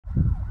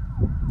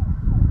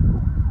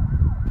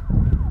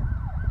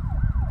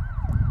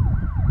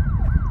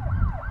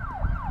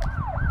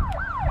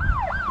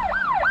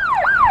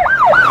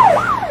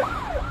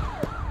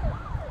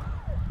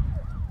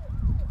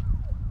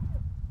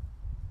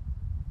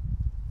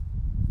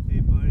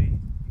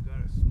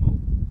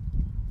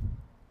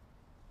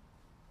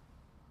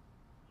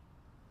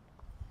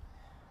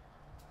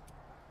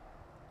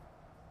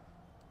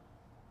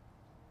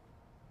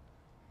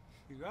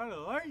got a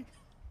light?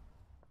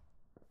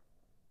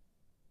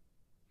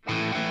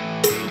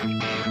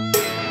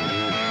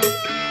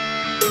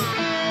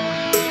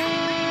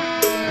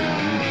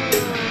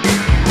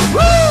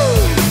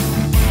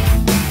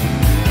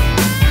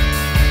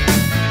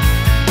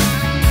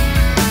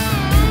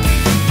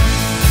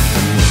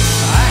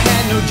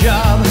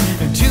 Job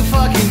and 2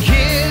 fucking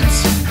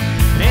kids,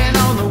 and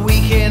on the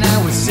weekend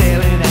I was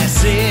selling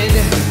acid.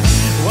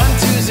 One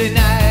Tuesday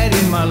night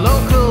in my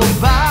local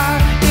bar,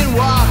 in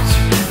walked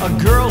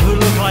a girl who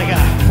looked like a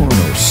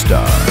porno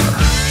star.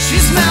 She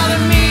smiled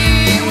at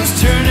me, was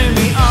turning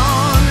me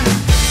on.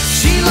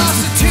 She lost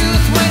a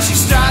tooth when she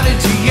started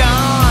to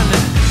yawn.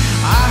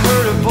 I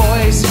heard a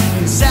voice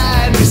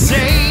inside me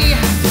say,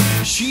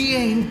 she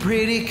ain't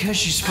pretty 'cause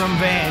she's from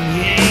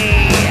Vanier.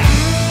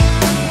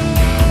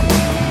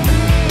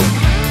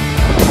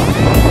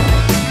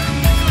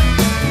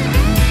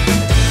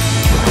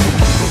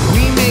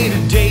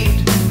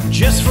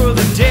 Just for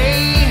the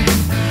day,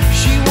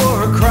 she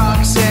wore her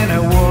Crocs and I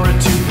wore a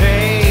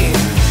toupee.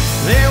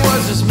 There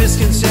was this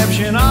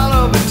misconception all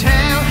over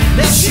town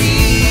that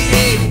she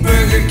ate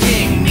Burger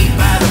King meat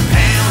by the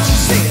pound. She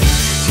said,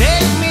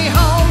 take me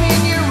home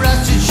in your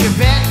rusted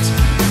Chevette,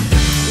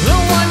 the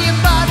one you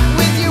bought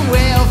with your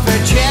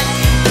welfare check.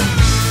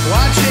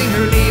 Watching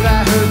her leave,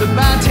 I heard the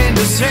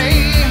bartender say,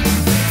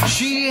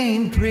 she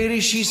ain't pretty,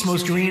 she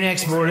smokes green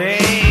export-A.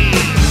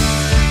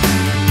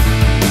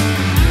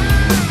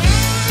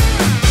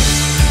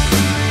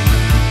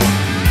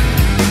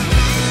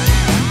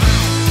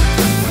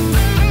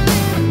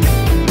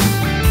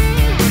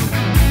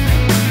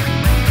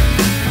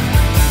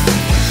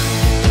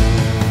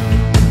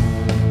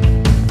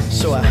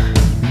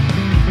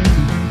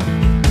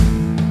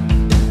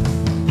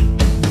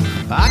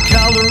 I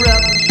called her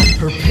up,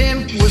 her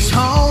pimp was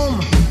home.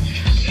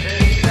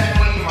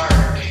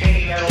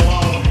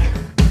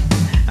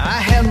 I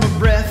held my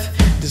breath,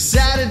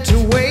 decided to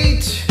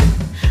wait.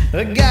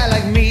 A guy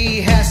like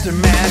me has to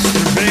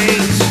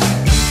masturbate.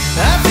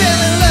 I fell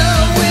in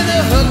love with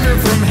a hooker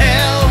from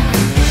hell.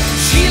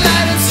 She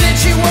lied and said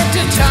she worked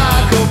at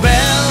Taco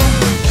Bell,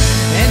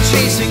 and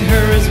chasing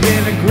her has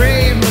been a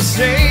grave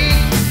mistake.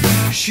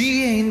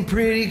 She ain't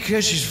pretty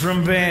 'cause she's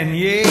from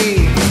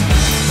Vanier.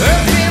 Her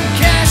pimp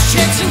cash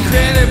checks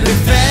incredibly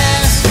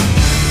fast.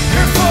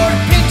 Her Ford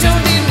Pinto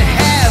didn't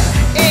have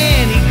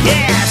any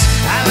gas.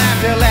 I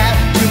laughed out loud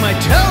to my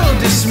total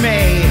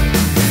dismay.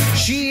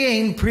 She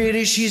ain't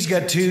pretty, she's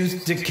got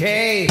tooth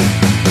decay.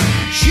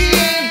 She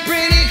ain't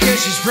pretty 'cause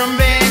she's from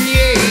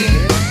Vanier.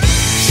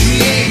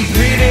 She ain't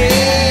pretty.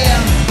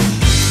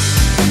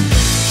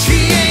 She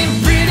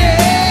ain't pretty.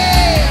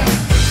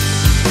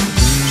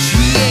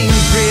 She ain't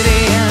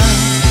pretty.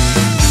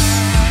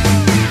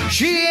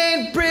 She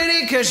ain't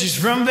pretty 'cause she's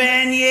from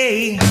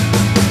Vanier.